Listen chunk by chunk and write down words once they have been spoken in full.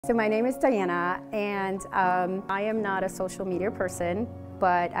So my name is Diana, and I am not a social media person,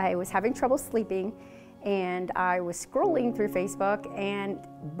 but I was having trouble sleeping, and I was scrolling through Facebook and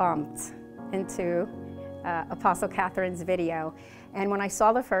bumped into Apostle Catherine's video. And when I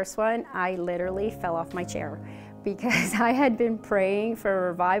saw the first one, I literally fell off my chair because I had been praying for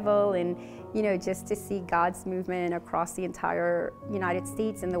revival and, you know, just to see God's movement across the entire United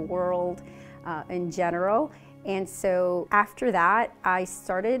States and the world in general. And so after that, I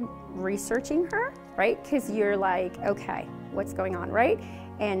started researching her, right? Because you're like, okay, what's going on, right?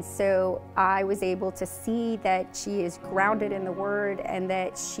 And so I was able to see that she is grounded in the Word and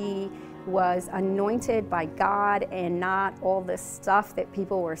that she was anointed by God and not all the stuff that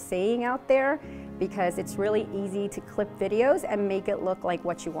people were saying out there, because it's really easy to clip videos and make it look like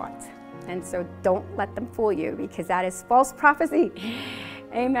what you want. And so don't let them fool you, because that is false prophecy.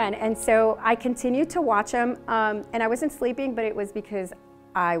 Amen. And so I continued to watch them, and I wasn't sleeping, but it was because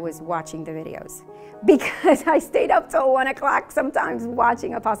I was watching the videos. Because I stayed up till 1 o'clock sometimes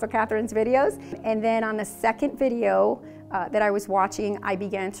watching Apostle Catherine's videos. And then on the second video that I was watching, I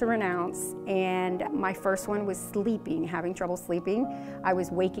began to renounce, and my first one was sleeping, having trouble sleeping. I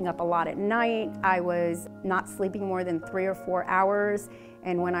was waking up a lot at night. I was not sleeping more than 3 or 4 hours.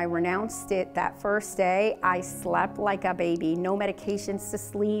 And when I renounced it that first day, I slept like a baby. No medications to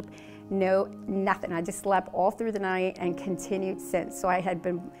sleep, nothing. I just slept all through the night and continued since. So I had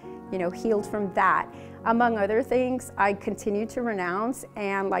been, you know, healed from that. Among other things, I continued to renounce,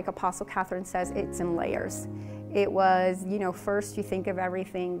 and like Apostle Catherine says, it's in layers. It was, you know, first you think of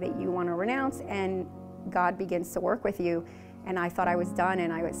everything that you want to renounce, and God begins to work with you. And I thought I was done,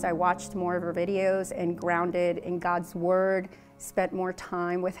 and so I watched more of her videos and grounded in God's Word, spent more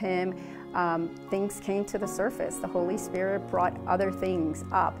time with Him. Things came to the surface. The Holy Spirit brought other things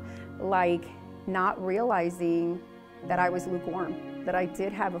up, like not realizing that I was lukewarm, that I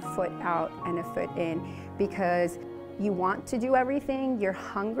did have a foot out and a foot in, because you want to do everything, you're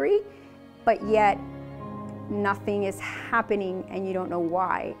hungry, but yet nothing is happening and you don't know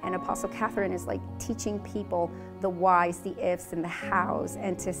why. And Apostle Catherine is like teaching people the whys, the ifs, and the hows,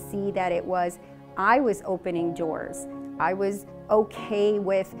 and to see that I was opening doors. I was okay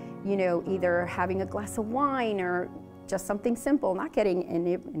with, you know, either having a glass of wine or just something simple, not getting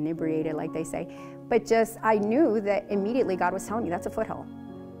inebriated like they say, but just I knew that immediately God was telling me that's a foothold.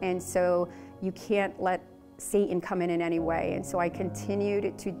 And so you can't let Satan come in any way. And so I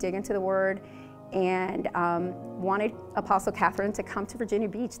continued to dig into the Word and wanted Apostle Catherine to come to Virginia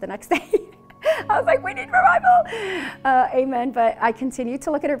Beach the next day. I was like, we need revival. Amen. But I continued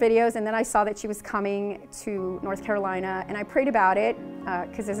to look at her videos, and then I saw that she was coming to North Carolina, and I prayed about it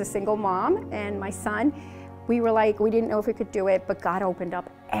because as a single mom and my son, we were like, we didn't know if we could do it, but God opened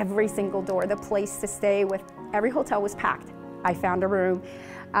up every single door. The place to stay with, every hotel was packed. I found a room.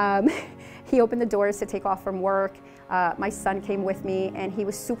 He opened the doors to take off from work. My son came with me, and he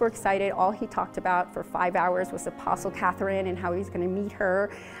was super excited. All he talked about for 5 hours was Apostle Catherine and how he's going to meet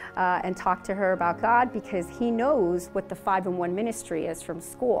her and talk to her about God, because he knows what the 5-in-1 ministry is from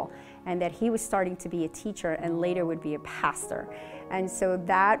school, and that he was starting to be a teacher and later would be a pastor. And so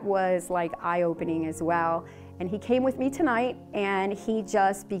that was like eye-opening as well. And he came with me tonight, and he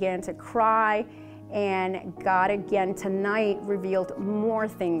just began to cry. And God again tonight revealed more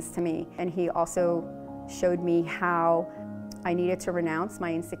things to me. And he also showed me how I needed to renounce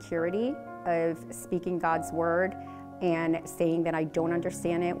my insecurity of speaking God's Word and saying that I don't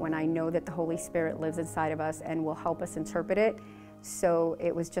understand it when I know that the Holy Spirit lives inside of us and will help us interpret it. So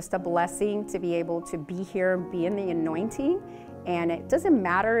it was just a blessing to be able to be here and be in the anointing. And it doesn't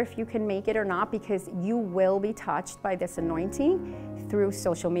matter if you can make it or not, because you will be touched by this anointing through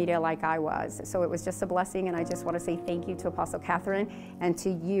social media like I was. So it was just a blessing, and I just want to say thank you to Apostle Catherine and to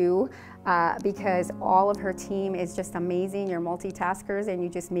you, because all of her team is just amazing. You're multitaskers, and you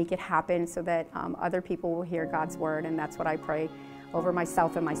just make it happen so that other people will hear God's Word, and that's what I pray over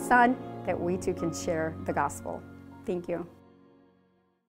myself and my son, that we too can share the gospel. Thank you.